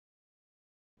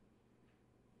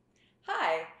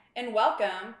and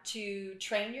welcome to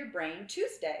Train Your Brain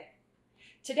Tuesday.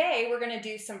 Today we're going to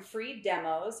do some free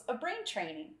demos of brain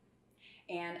training.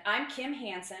 And I'm Kim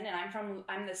Hanson, and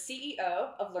I'm the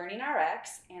CEO of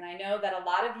Learningrx, and I know that a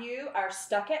lot of you are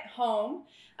stuck at home.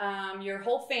 Your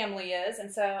whole family is, and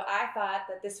so I thought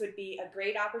that this would be a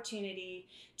great opportunity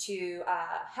to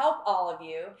help all of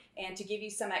you and to give you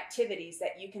some activities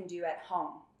that you can do at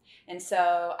home. And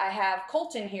so I have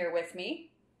Colton here with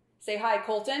me. Say hi,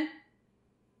 Colton.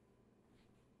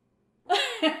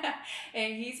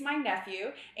 And he's my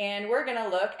nephew, and we're going to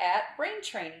look at brain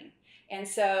training. And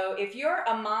so if you're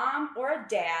a mom or a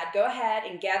dad, go ahead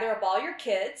and gather up all your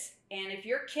kids. And if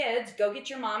you're kids, go get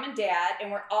your mom and dad,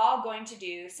 and we're all going to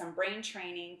do some brain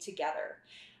training together.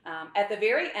 At the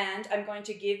very end, I'm going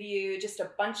to give you just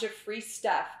a bunch of free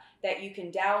stuff that you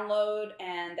can download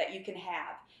and that you can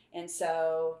have. And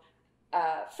so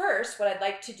first, what I'd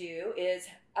like to do is,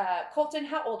 Colton,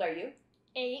 how old are you?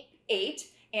 8. 8.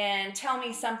 And tell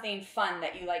me something fun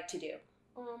that you like to do.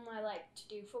 I like to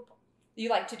do football. You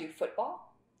like to do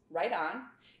football? Right on.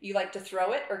 You like to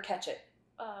throw it or catch it?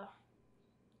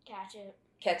 Catch it.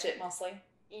 Catch it mostly?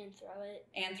 And throw it.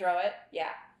 And throw it?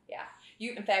 Yeah.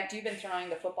 In fact, you've been throwing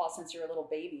the football since you were a little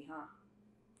baby, huh?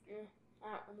 I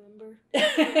don't remember.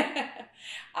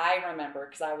 I remember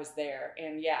because I was there.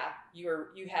 And yeah, you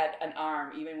had an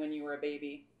arm even when you were a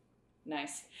baby.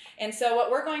 Nice. And so what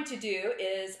we're going to do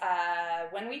is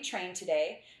when we train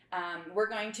today, we're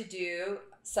going to do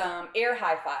some air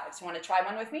high fives. You want to try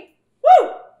one with me? Woo!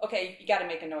 Okay, you got to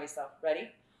make a noise though. Ready?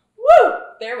 Woo!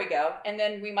 There we go. And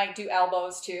then we might do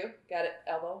elbows too. Got it?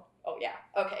 Elbow? Oh yeah.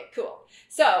 Okay, cool.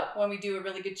 So when we do a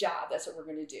really good job, that's what we're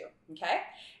going to do. Okay?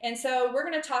 And so we're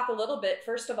going to talk a little bit,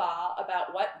 first of all,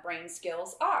 about what brain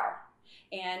skills are.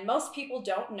 And most people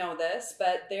don't know this,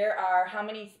 but there are, how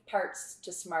many parts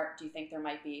to SMART do you think there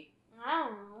might be? I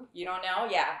don't know. You don't know?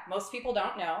 Yeah, most people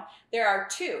don't know. There are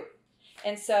 2.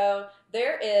 And so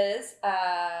there is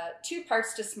 2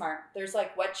 parts to SMART. There's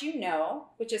like what you know,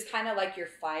 which is kind of like your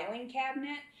filing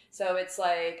cabinet. So it's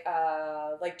like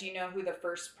do you know who the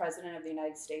first president of the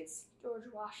United States? George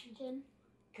Washington.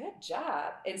 Good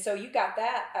job. And so you got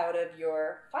that out of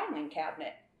your filing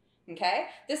cabinet. Okay?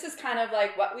 This is kind of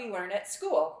like what we learn at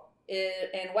school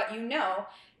and what you know.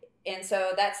 And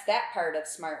so that's that part of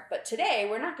SMART. But today,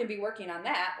 we're not going to be working on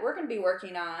that. We're going to be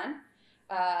working on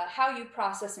how you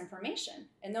process information.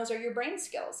 And those are your brain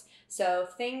skills. So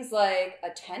things like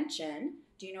attention.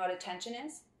 Do you know what attention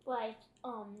is? Like,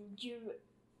 you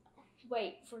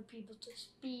wait for people to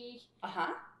speak.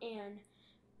 And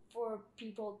for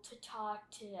people to talk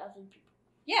to other people.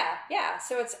 Yeah.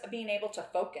 So it's being able to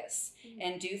focus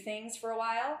and do things for a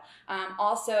while.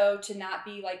 Also to not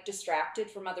be like distracted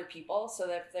from other people. So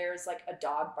that if there's like a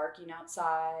dog barking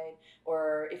outside,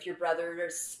 or if your brother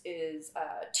is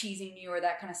teasing you or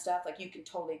that kind of stuff, like you can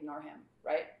totally ignore him,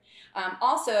 right?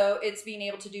 Also, it's being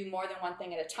able to do more than one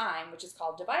thing at a time, which is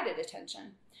called divided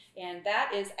attention. And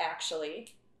that is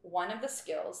actually one of the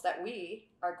skills that we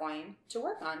are going to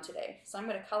work on today. So I'm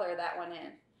going to color that one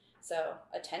in. So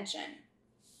attention.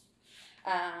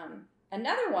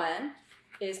 Another one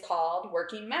is called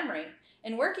working memory.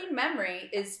 And working memory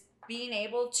is being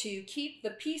able to keep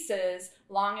the pieces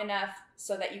long enough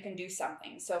so that you can do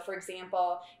something. So for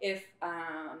example, if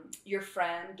your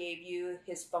friend gave you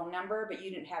his phone number, but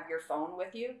you didn't have your phone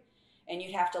with you, and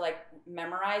you'd have to like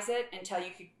memorize it until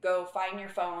you could go find your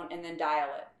phone and then dial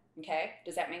it. Okay,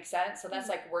 does that make sense? So that's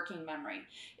like working memory.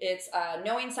 It's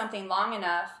knowing something long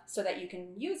enough so that you can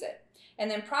use it. And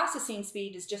then processing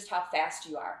speed is just how fast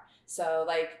you are. So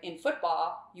like in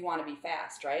football, you want to be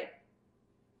fast, right?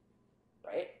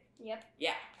 Right? Yep.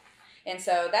 Yeah. And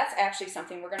so that's actually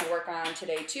something we're going to work on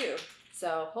today too.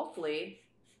 So hopefully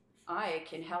I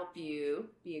can help you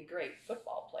be a great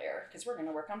football player, because we're going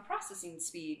to work on processing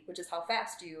speed, which is how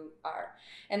fast you are.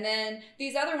 And then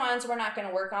these other ones we're not going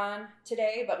to work on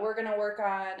today, but we're going to work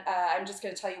on, I'm just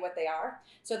going to tell you what they are.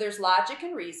 So there's logic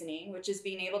and reasoning, which is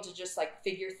being able to just like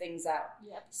figure things out.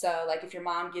 Yep. So like if your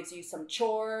mom gives you some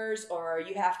chores, or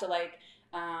you have to like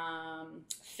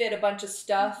fit a bunch of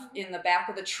stuff in the back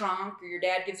of the trunk, or your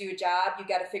dad gives you a job, you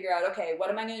got to figure out, okay, what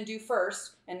am I going to do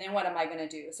first, and then what am I going to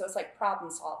do? So it's like problem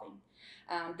solving.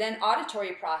 Then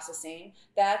auditory processing,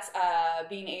 that's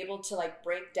being able to like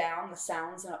break down the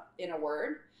sounds in a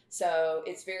word. So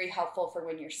it's very helpful for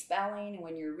when you're spelling and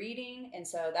when you're reading, and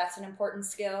so that's an important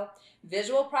skill.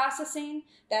 Visual processing,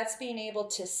 that's being able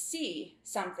to see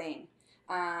something.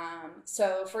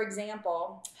 So for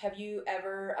example, have you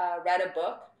ever read a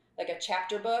book, like a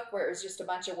chapter book, where it was just a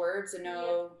bunch of words and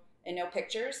no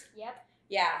pictures? Yep.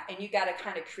 Yeah, and you got to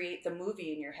kind of create the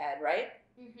movie in your head, right?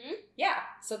 Mm-hmm. Yeah,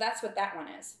 so that's what that one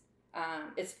is.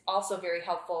 It's also very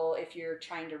helpful if you're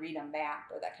trying to read a map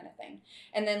or that kind of thing.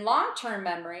 And then long-term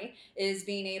memory is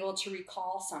being able to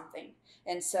recall something.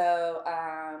 And so,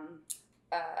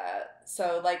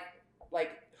 like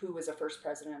who was the first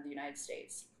president of the United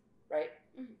States, right?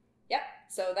 Mm-hmm. Yep.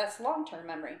 So that's long-term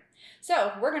memory.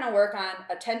 So we're going to work on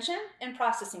attention and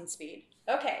processing speed.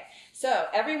 Okay. So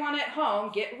everyone at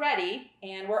home, get ready,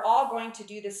 and we're all going to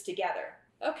do this together.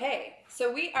 Okay,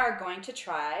 so we are going to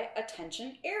try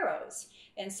attention arrows.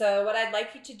 And so what I'd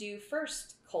like you to do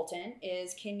first, Colton,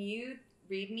 is can you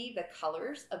read me the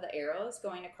colors of the arrows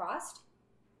going across?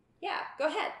 Yeah, go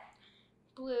ahead.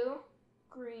 Blue,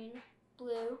 green,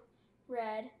 blue,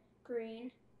 red, green,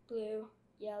 blue,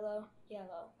 yellow,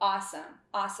 yellow. Awesome,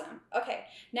 awesome. Okay,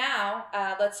 now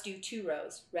let's do 2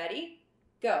 rows. Ready?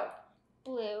 Go.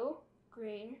 Blue,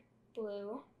 green,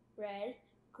 blue, red,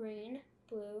 green,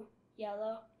 blue,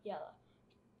 yellow, yellow.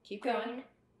 Keep Green, going.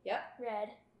 Yep. Red,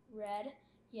 red,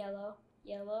 yellow,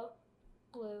 yellow,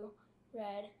 blue,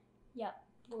 red, yep,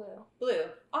 blue. Blue.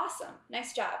 Awesome.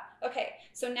 Nice job. Okay,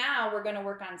 so now we're going to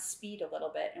work on speed a little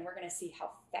bit, and we're going to see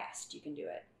how fast you can do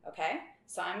it. Okay?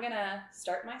 So I'm going to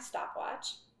start my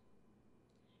stopwatch.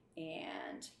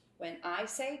 And when I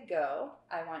say go,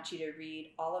 I want you to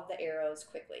read all of the arrows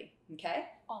quickly. Okay?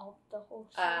 All the whole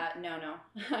thing. No.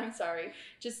 I'm sorry.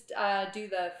 Just do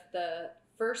the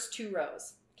first 2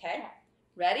 rows. Okay?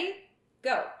 Ready?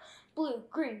 Go. Blue,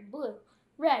 green, blue,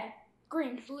 red,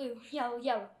 green, blue, yellow,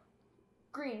 yellow,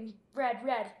 green, red,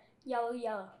 red, yellow,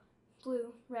 yellow,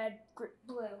 blue, red,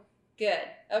 blue. Good.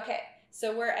 Okay.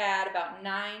 So we're at about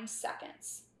 9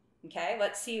 seconds. Okay?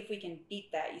 Let's see if we can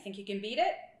beat that. You think you can beat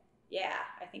it? Yeah,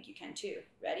 I think you can too.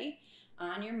 Ready?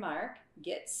 On your mark,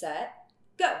 get set,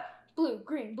 go. Blue,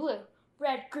 green, blue,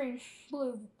 red, green,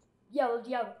 blue, yellow,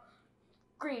 yellow,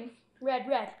 green, red,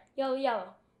 red, yellow,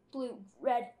 yellow, blue,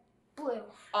 red, blue.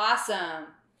 Awesome.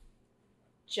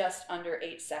 Just under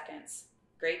 8 seconds.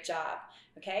 Great job.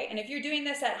 Okay, and if you're doing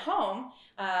this at home,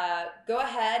 go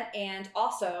ahead and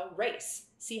also race.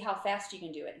 See how fast you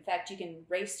can do it. In fact, you can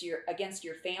race against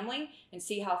your family and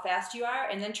see how fast you are,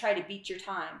 and then try to beat your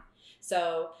time.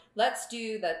 So let's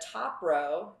do the top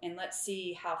row, and let's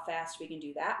see how fast we can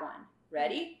do that one.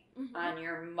 Ready? Mm-hmm. On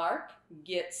your mark,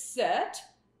 get set,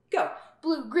 go.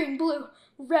 Blue, green, blue,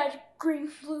 red, green,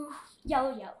 blue,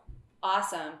 yellow, yellow.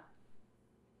 Awesome.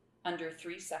 Under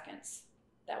 3 seconds.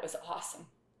 That was awesome.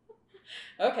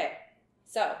 Okay,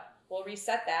 so we'll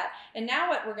reset that. And now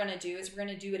what we're going to do is we're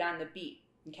going to do it on the beat.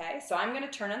 Okay, so I'm going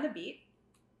to turn on the beat.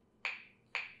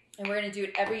 And we're going to do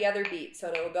it every other beat. So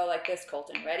it'll go like this,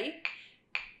 Colton. Ready?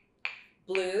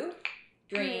 Blue,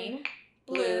 green,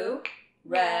 blue,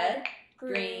 red,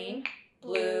 green,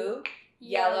 blue,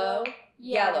 yellow,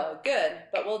 yellow. Good,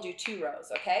 but we'll do 2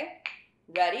 rows, okay?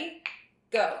 Ready?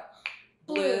 Go.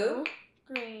 Blue,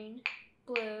 green,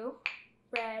 blue,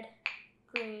 red,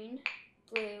 green,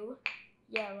 blue,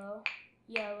 yellow,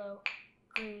 yellow,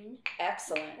 green.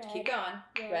 Excellent. Red, keep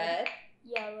going. Red,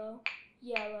 yellow,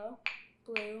 yellow,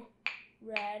 blue,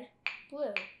 red,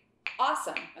 blue.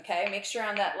 Awesome. Okay, make sure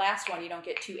on that last one you don't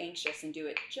get too anxious and do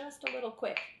it just a little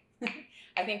quick.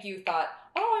 I think you thought,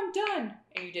 oh, I'm done,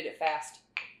 and you did it fast.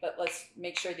 But let's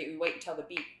make sure that we wait until the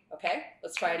beat, okay?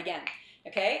 Let's try it again,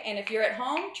 okay? And if you're at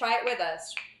home, try it with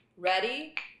us.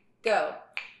 Ready, go.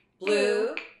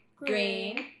 Blue,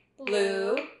 green,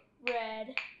 blue,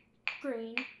 red,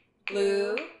 green,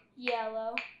 blue,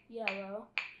 yellow, yellow,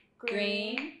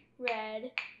 green,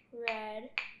 red, red,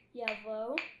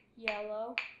 yellow,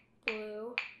 yellow,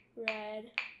 blue,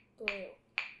 red, blue.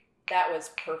 That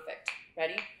was perfect.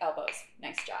 Ready? Elbows.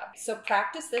 Nice job. So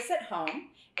practice this at home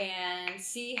and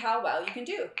see how well you can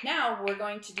do. Now we're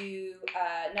going to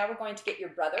get your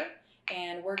brother,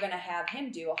 and we're going to have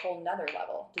him do a whole nother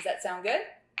level. Does that sound good?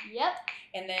 Yep.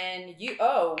 And then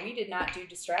we did not do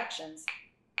distractions.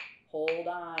 Hold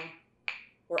on.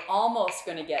 We're almost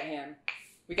going to get him.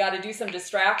 We got to do some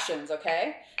distractions,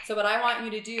 okay? So what I want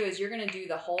you to do is you're going to do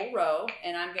the whole row,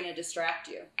 and I'm going to distract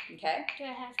you, okay? Do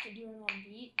I have to do it on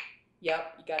beat?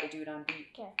 Yep, you got to do it on beat.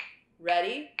 Okay.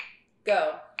 Ready?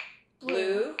 Go.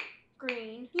 Blue,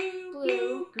 green,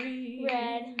 blue, green,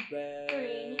 red, red,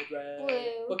 green, red.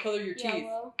 blue, What color are your teeth?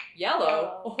 yellow.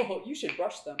 Yellow? Oh, you should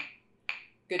brush them.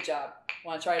 Good job.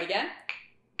 Want to try it again?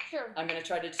 Sure. I'm going to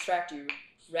try to distract you.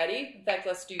 Ready? In fact,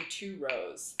 let's do 2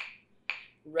 rows.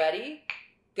 Ready?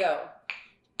 Go.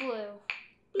 Blue,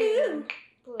 Blue,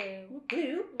 blue,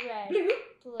 blue, red, blue,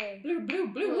 blue, blue, blue,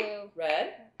 blue, blue,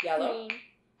 red, yellow. green.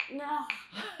 No.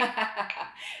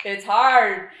 It's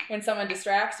hard when someone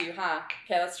distracts you, huh?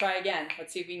 Okay, let's try again.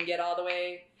 Let's see if we can get all the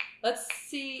way. Let's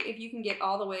see if you can get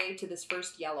all the way to this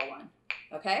first yellow one.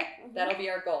 Okay? That'll be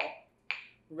our goal.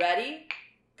 Ready?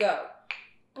 Go.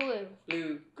 Blue.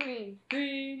 Blue. Green.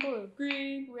 Green. Blue.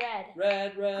 Green. Red.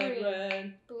 Red, red, Green.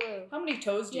 red. Blue. How many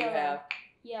toes do you Yellow. have?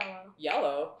 Yellow.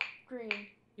 Yellow? Green.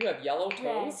 You have yellow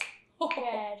toes?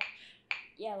 Red.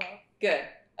 Yellow. Good.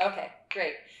 Okay,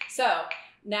 great. So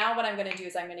now what I'm going to do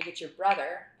is I'm going to get your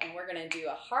brother, and we're going to do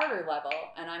a harder level,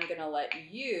 and I'm going to let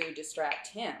you distract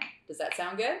him. Does that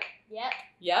sound good? Yep.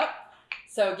 Yep.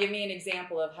 So give me an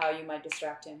example of how you might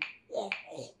distract him.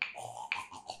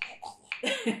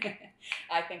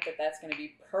 I think that that's going to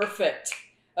be perfect.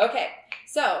 Okay,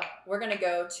 so we're going to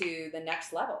go to the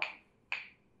next level.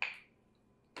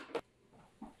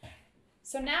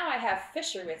 So now I have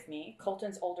Fisher with me,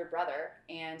 Colton's older brother,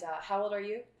 and how old are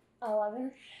you?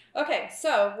 11. Okay,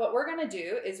 so what we're going to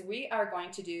do is we are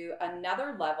going to do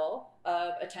another level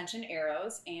of attention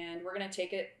arrows, and we're going to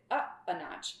take it up a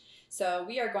notch. So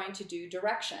we are going to do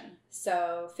direction.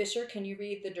 So Fisher, can you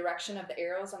read the direction of the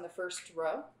arrows on the first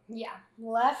row? Yeah.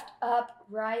 Left, up,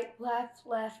 right, left,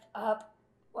 left, up,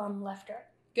 left, right.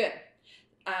 Good.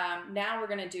 Now we're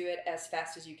going to do it as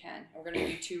fast as you can. We're going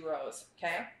to do 2 rows,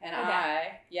 okay? And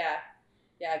Okay.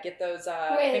 get those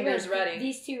Wait, fingers ready.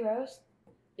 These 2 rows?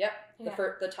 Yep,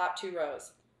 Okay. the top 2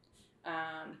 rows.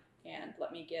 And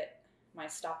let me get my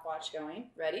stopwatch going.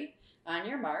 Ready? On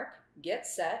your mark, get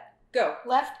set, go.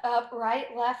 Left, up, right,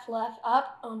 left, left,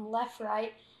 up, left,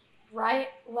 right, right,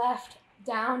 left,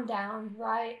 down, down,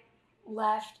 right,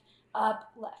 left,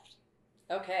 up, left.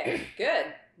 Okay,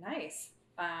 good, nice.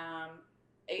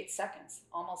 8 seconds,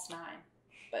 almost 9,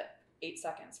 but 8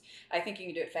 seconds. I think you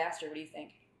can do it faster. What do you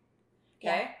think?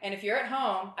 Okay, Yeah. and if you're at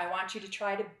home, I want you to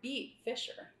try to beat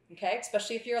Fisher, okay?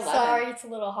 Especially if you're 11. Sorry, it's a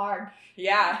little hard.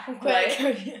 Yeah, right?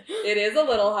 Quick. It is a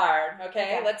little hard,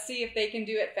 okay? Okay. Let's see if they can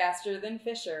do it faster than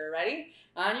Fisher. Ready?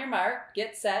 On your mark,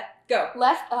 get set, go.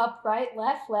 Left, up, right,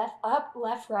 left, left, up,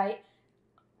 left, right,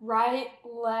 right,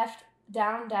 left,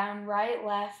 down, down, right,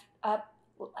 left, up,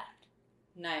 left.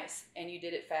 Nice, and you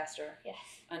did it faster, Yes.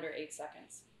 under 8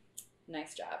 seconds.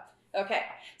 Nice job. Okay,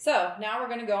 so now we're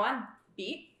going to go on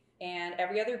beat, and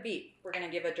every other beat, we're going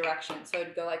to give a direction. So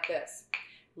it'd go like this.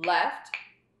 Left,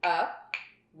 up,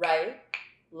 right,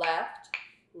 left,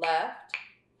 left,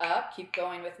 up. Keep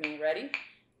going with me. Ready?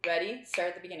 Ready? Start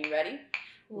at the beginning. Ready?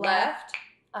 Left,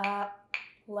 up,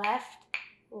 left,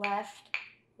 left,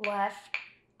 left,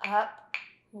 up,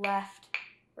 left,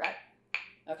 right.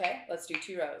 Okay, let's do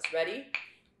 2 rows. Ready?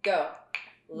 Go.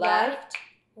 Left.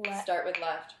 Left. Start with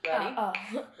left. Ready? Oh.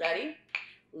 Ready?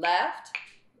 Left.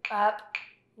 Up.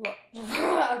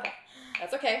 Okay.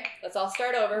 That's okay. Let's all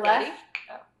start over. Left. Ready?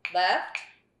 Left.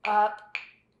 Up.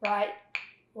 Right.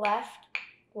 Left.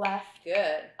 Left.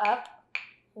 Good. Up.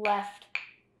 Left.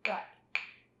 Right.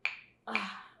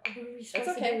 Were we supposed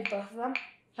It's okay. to do both of them?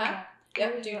 Huh? Yeah.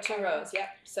 Yep, do 2 rows. Yep.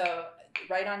 So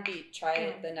right on beat,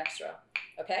 try the next row.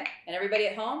 Okay? And everybody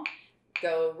at home,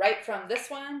 go right from this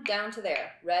one down to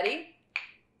there. Ready?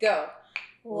 Go.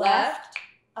 Left.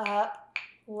 Up.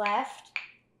 Left.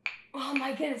 Oh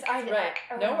my goodness, I did Right.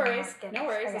 that. No Oh, worries. my goodness. No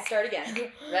worries. Okay. Let's start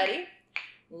again. Ready?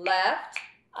 Left.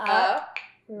 Up. Up.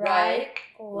 Right.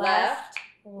 Left.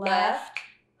 Left.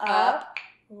 Up.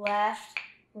 Left.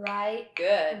 Right.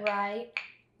 Good. Right.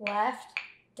 Left.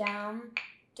 Down.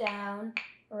 Down.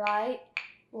 Right.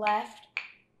 Left.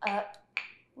 Up.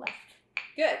 Left.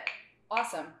 Good.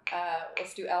 Awesome.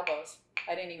 Let's do elbows.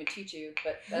 I didn't even teach you,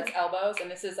 but that's elbows, and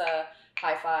this is a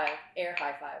high five, air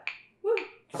high five. Woo!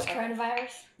 Okay.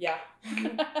 Coronavirus. Yeah.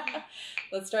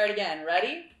 Let's start again.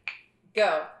 Ready?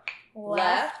 Go.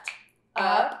 Left,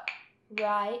 up,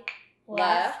 right,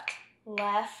 left,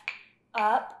 left,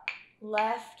 up,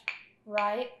 left,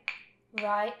 right,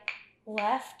 right,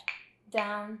 left,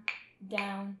 down,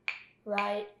 down,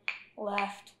 right,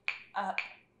 left, up,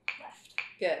 left.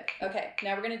 Good. Okay.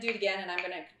 Now we're going to do it again, and I'm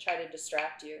going to try to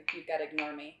distract you. You've got to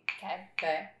ignore me. Okay.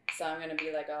 Okay? So I'm going to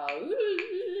be like, oh,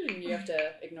 ooh, and you have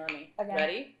to ignore me. Okay.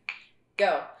 Ready?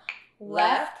 Go.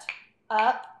 Left,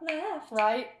 up, left,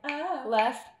 right, up,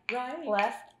 left, right,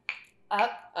 left,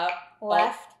 up, up,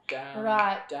 left, up, down,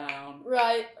 right, down,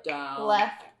 right, down,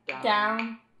 left,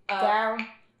 down, up, down,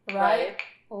 right,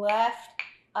 left,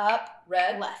 up,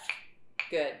 red, left.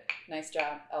 Good. Nice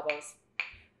job. Elbows.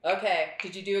 Okay.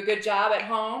 Did you do a good job at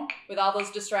home with all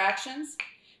those distractions?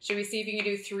 Should we see if you can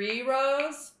do 3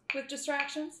 rows with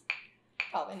distractions?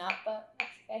 Probably not, but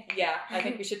that's okay. Yeah, I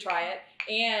think we should try it.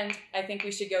 And I think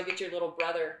we should go get your little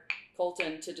brother,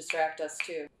 Colton, to distract us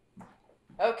too.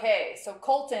 Okay, so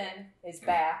Colton is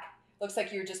back Looks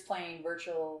like you're just playing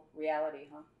virtual reality,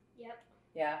 huh? Yep.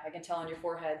 Yeah, I can tell on your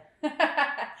forehead.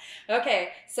 Okay,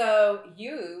 so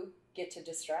you get to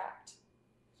distract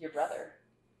your brother.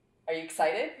 Are you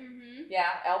excited? Mm-hmm. Yeah,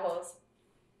 elbows.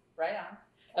 Right on.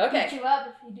 I'll Okay. beat you up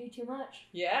if you do too much.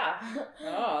 Yeah.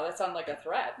 Oh, that sounds like a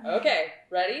threat. Okay,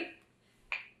 ready?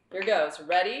 Here goes.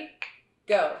 Ready?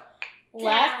 Go.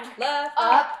 Left, Left,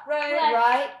 up, right,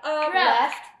 right, up,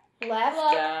 left,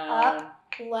 left, down, up,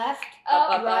 left,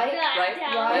 up, right, right,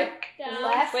 down, right. down,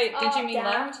 left, Wait, did you mean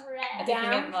down, left? I think you down,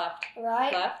 meant left.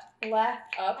 right, Left, left,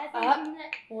 up, up,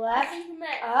 left,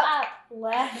 up,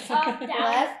 left, Up, down,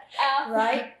 left, up,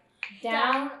 right,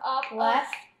 down, up,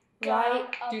 left, right.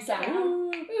 do some. down.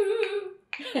 Ooh.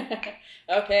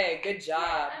 Okay, good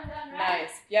job. I'm done, right?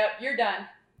 Nice. Yep, you're done.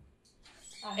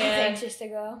 He's And- anxious to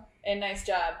go. And nice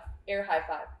job. Air high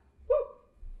five.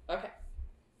 Woo. Okay.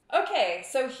 Okay,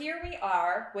 so here we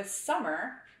are with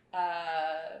Summer,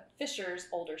 Fisher's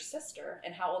older sister.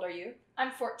 And how old are you?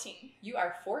 I'm 14. You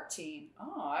are 14.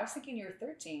 Oh, I was thinking you were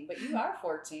 13, but you are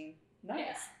 14.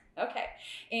 Nice. Okay.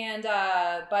 And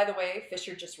by the way,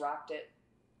 Fisher just rocked it.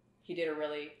 He did a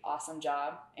really awesome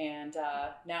job. And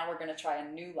now we're going to try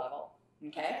a new level.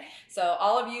 Okay? So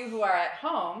all of you who are at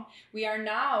home, we are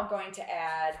now going to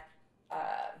add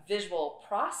visual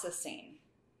processing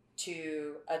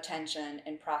to attention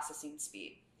and processing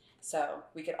speed. So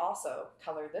we could also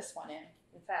color this one in.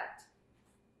 In fact,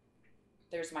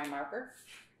 there's my marker.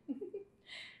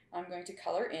 I'm going to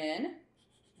color in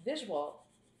visual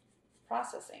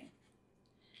processing.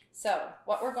 So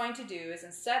what we're going to do is,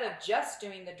 instead of just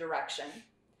doing the direction,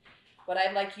 what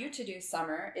I'd like you to do,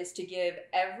 Summer, is to give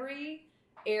every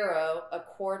arrow a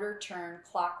quarter turn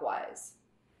clockwise.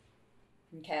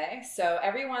 Okay, so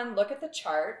everyone look at the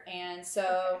chart, and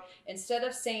so instead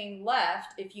of saying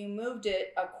left, if you moved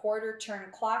it a quarter turn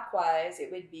clockwise,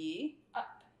 it would be Up.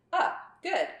 Up,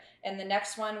 good. And the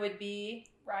next one would be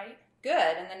Right,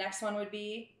 good, and the next one would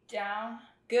be down.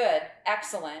 good.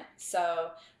 Excellent.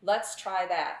 So let's try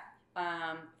that.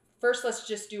 First, let's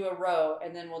just do a row,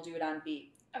 and then we'll do it on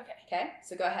beat. Okay. Okay,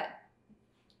 so go ahead.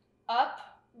 Up,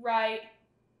 right,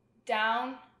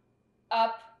 down,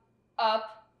 up,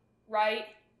 right,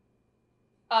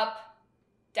 up,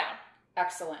 down.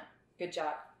 Excellent. Good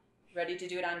job. Ready to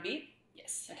do it on beat?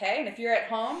 Yes. Okay, and if you're at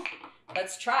home,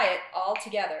 let's try it all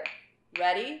together.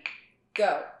 Ready?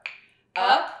 Go.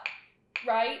 Up,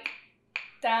 right,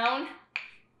 down,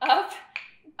 up,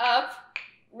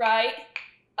 right,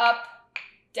 up,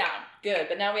 down. good,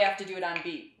 but now we have to do it on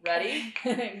beat. Ready?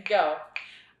 Go.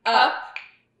 Up,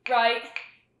 right,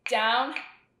 down,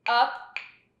 up,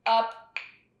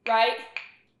 right,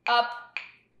 up,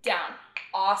 down.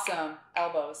 Awesome.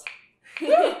 Elbows.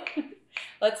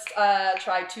 Let's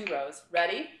try 2 rows.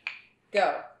 Ready?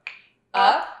 Go.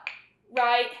 Up,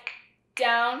 Right,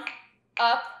 down,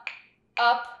 up,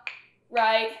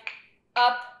 right,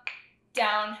 up,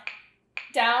 down,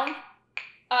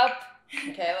 up,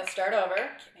 okay, let's start over.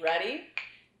 Ready?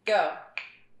 Go.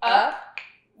 up,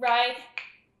 right,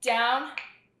 down,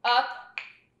 up,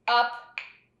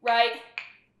 right,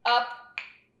 up,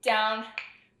 down,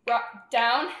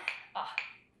 down,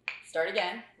 Start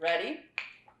again. Ready?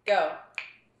 Go.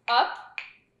 up,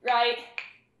 right,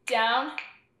 down,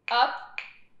 up,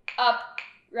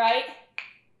 right,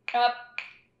 up,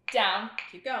 down,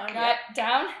 Keep going. right,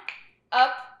 down,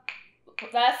 up,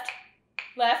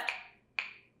 left.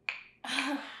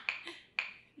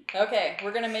 Okay,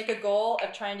 we're going to make a goal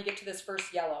of trying to get to this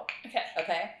first yellow. Okay.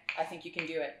 Okay? I think you can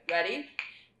do it. Ready?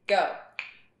 Go.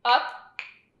 Up,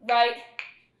 right,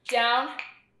 down,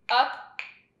 up,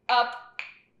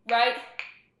 right,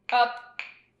 up,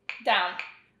 down.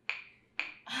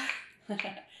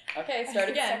 Okay, I start just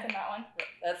again. Second that one.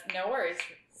 That's no worries.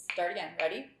 Start again.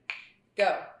 Ready?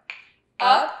 Go.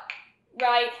 Up,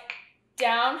 right,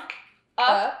 down,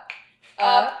 up,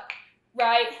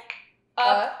 right,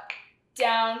 up,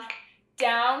 down,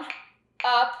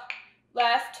 up,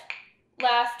 left,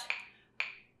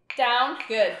 down.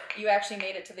 Good. You actually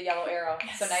made it to the yellow arrow.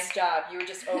 Yes. So nice job. You were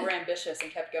just over ambitious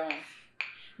and kept going.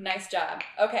 Nice job.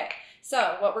 Okay,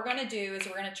 so what we're going to do is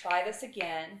we're going to try this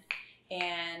again,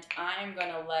 and I'm going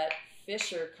to let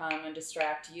Fisher come and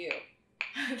distract you.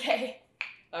 Okay.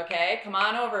 Okay, come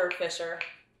on over, Fisher.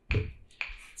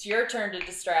 It's your turn to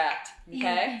distract,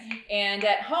 okay? And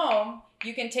at home,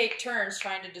 you can take turns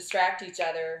trying to distract each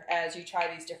other as you try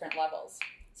these different levels.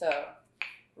 So,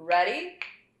 ready?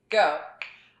 Go.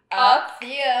 Up,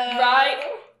 Yeah. right,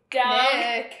 down,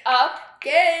 Nick. up,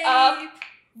 Gabe. up,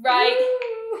 right,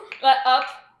 Woo. up,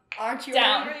 Aren't you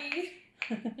down. hungry?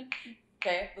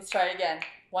 Okay, let's try it again.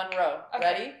 1 row. Okay.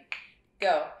 Ready?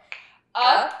 Go.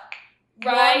 up,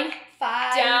 right,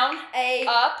 5, Down. 8,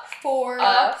 Up. 4,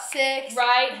 Up. 6,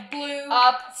 Right. blue,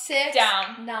 Up. 6,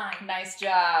 Down. 9. Nice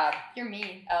job. You're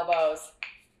mean. Elbows.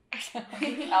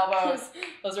 Elbows.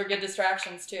 Those are good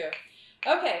distractions too.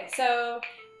 Okay, so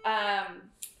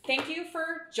thank you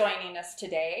for joining us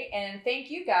today, and thank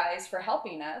you guys for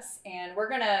helping us. And we're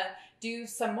gonna do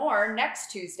some more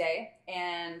next Tuesday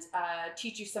and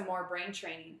teach you some more brain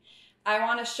training. I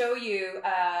want to show you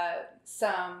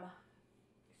some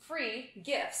free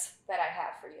gifts that I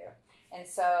have for you. And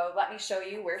so let me show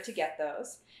you where to get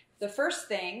those. The first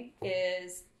thing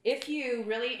is, if you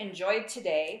really enjoyed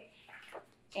today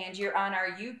and you're on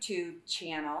our YouTube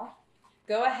channel,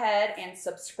 go ahead and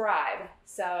subscribe.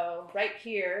 So right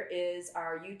here is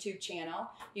our YouTube channel.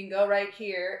 You can go right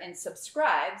here and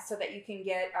subscribe so that you can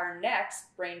get our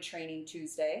next Brain Training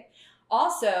Tuesday.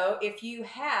 Also, if you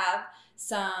have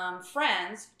some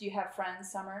friends, do you have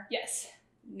friends, Summer? Yes.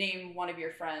 Name one of your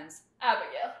friends.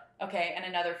 Abigail. Okay, and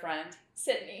another friend.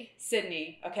 Sydney.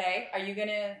 Sydney, okay?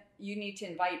 You need to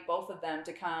invite both of them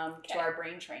to come to our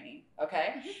brain training,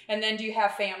 okay? Mhm. And then do you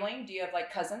have family? Do you have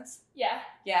like cousins? Yeah.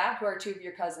 Yeah, who are two of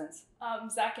your cousins?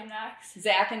 Zach and Max.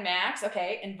 Zach and Max,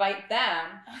 okay? Invite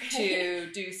them Okay.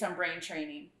 to do some brain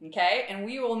training, okay? And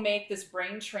we will make this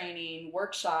brain training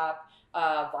workshop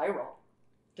viral.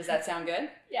 Does that sound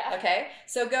good? Yeah. Okay,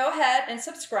 so go ahead and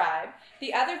subscribe.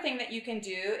 The other thing that you can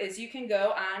do is you can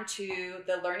go on to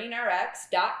the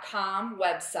Learningrx.com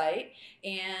website,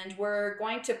 and we're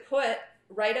going to put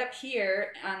right up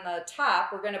here on the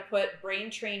top, we're going to put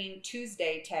Brain Training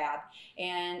Tuesday tab.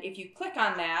 And if you click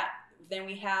on that, then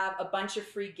we have a bunch of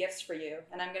free gifts for you.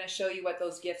 And I'm going to show you what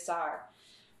those gifts are.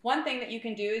 One thing that you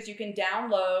can do is you can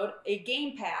download a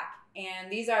game pack.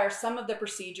 And these are some of the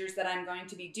procedures that I'm going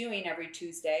to be doing every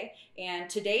Tuesday. And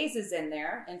today's is in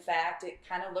there. In fact, it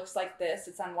kind of looks like this.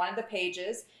 It's on one of the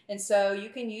pages. And so you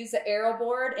can use the arrow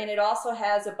board, and it also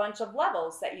has a bunch of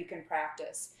levels that you can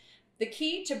practice. The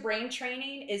key to brain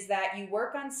training is that you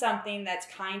work on something that's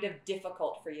kind of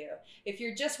difficult for you. If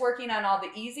you're just working on all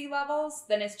the easy levels,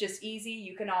 then it's just easy.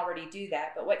 You can already do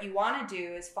that. But what you want to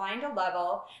do is find a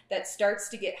level that starts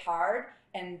to get hard,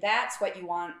 and that's what you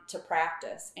want to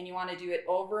practice. And you want to do it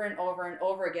over and over and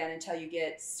over again until you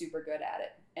get super good at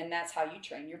it. And that's how you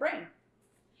train your brain.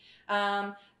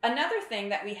 Another thing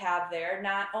that we have there,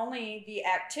 not only the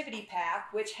activity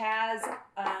pack, which has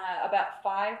about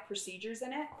 5 procedures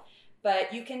in it,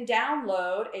 but you can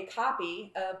download a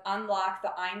copy of Unlock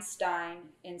the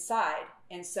Einstein Inside.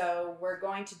 And so we're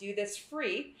going to do this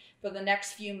free for the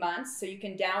next few months, so you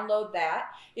can download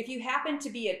that. If you happen to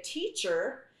be a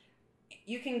teacher,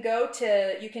 you can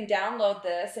download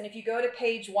this, and if you go to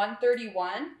page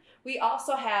 131, we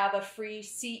also have a free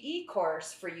CE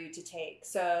course for you to take.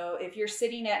 So if you're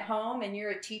sitting at home and you're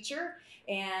a teacher,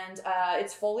 and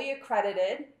it's fully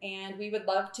accredited, and we would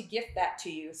love to gift that to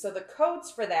you. So the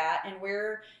codes for that and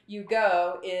where you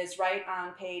go is right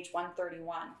on page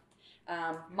 131.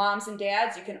 Moms and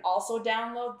dads, you can also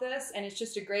download this, and it's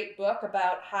just a great book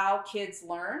about how kids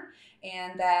learn,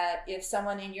 and that if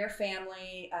someone in your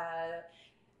family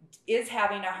is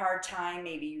having a hard time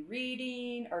maybe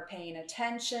reading or paying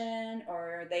attention,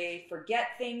 or they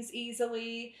forget things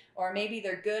easily, or maybe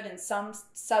they're good in some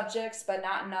subjects but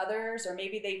not in others, or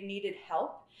maybe they've needed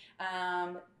help,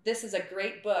 this is a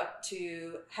great book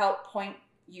to help point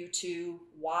you to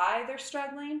why they're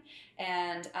struggling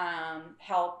and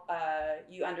help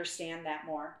you understand that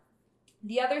more.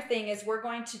 The other thing is we're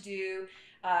going to do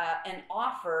an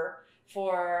offer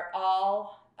for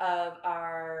all of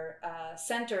our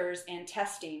centers and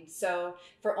testing. So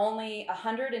for only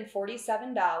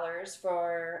 $147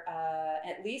 for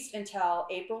at least until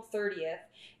April 30th,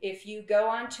 if you go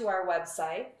onto our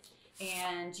website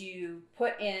and you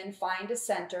put in Find a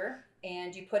Center,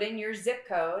 and you put in your zip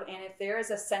code, and if there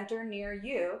is a center near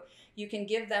you, you can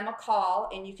give them a call,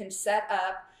 and you can set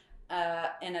up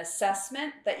an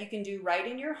assessment that you can do right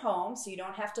in your home, so you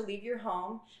don't have to leave your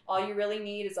home. All you really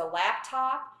need is a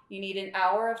laptop. You need an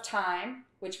hour of time,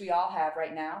 which we all have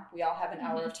right now. We all have an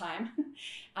hour of time,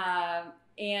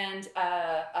 and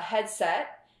a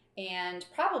headset, and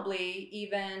probably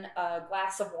even a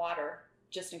glass of water,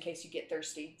 just in case you get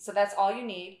thirsty. So that's all you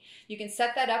need. You can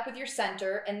set that up with your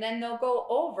center, and then they'll go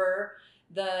over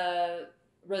the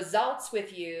results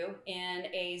with you in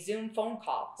a Zoom phone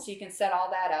call. So you can set all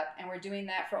that up, and we're doing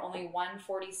that for only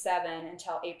 $147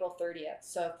 until April 30th.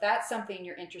 So if that's something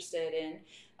you're interested in,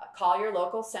 call your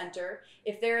local center.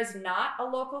 If there is not a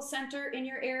local center in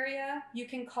your area, you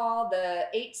can call the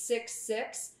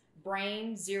 866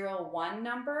 brain01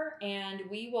 number, and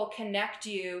we will connect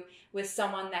you with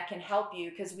someone that can help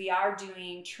you, because we are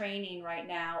doing training right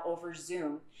now over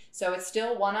Zoom. So it's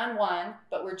still one-on-one,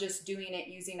 but we're just doing it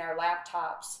using our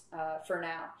laptops for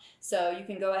now. So you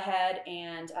can go ahead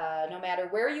and no matter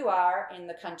where you are in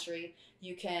the country,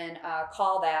 you can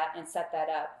call that and set that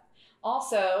up.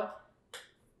 Also,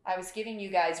 I was giving you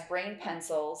guys brain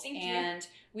pencils. Thank you. And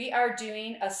we are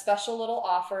doing a special little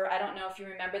offer. I don't know if you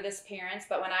remember this, parents,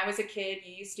 but when I was a kid,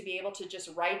 you used to be able to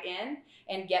just write in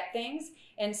and get things.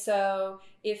 And so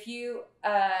if you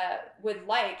would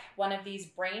like one of these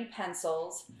brain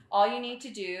pencils, all you need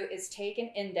to do is take an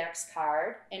index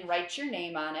card and write your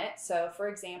name on it. So for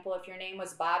example, if your name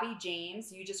was Bobby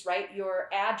James, you just write your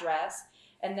address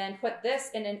and then put this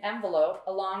in an envelope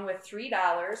along with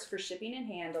 $3 for shipping and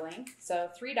handling. So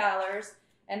 $3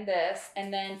 and this,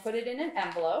 and then put it in an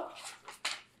envelope.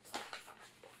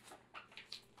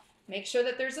 Make sure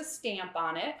that there's a stamp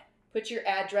on it. Put your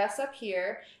address up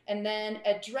here, and then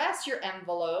address your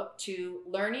envelope to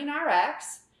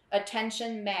Learningrx,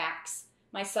 attention Max.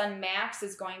 My son Max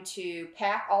is going to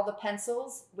pack all the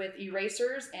pencils with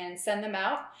erasers and send them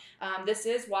out. This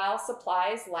is while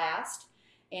supplies last.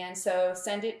 And so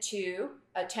send it to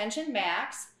Attention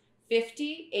Max,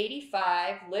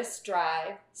 5085 List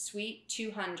Drive, Suite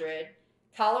 200,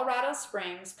 Colorado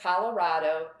Springs,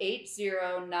 Colorado,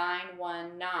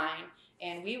 80919.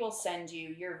 And we will send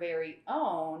you your very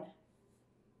own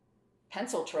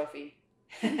pencil trophy.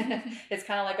 It's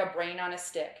kind of like a brain on a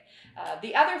stick.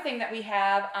 The other thing that we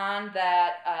have on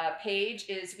that page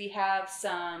is we have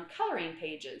some coloring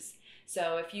pages.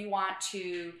 So if you want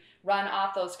to run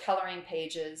off those coloring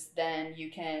pages, then you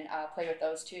can play with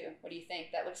those too. What do you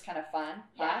think? That looks kind of fun.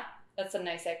 Yeah. Huh? That's a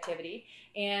nice activity.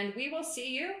 And we will see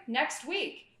you next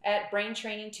week at Brain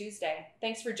Training Tuesday.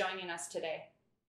 Thanks for joining us today.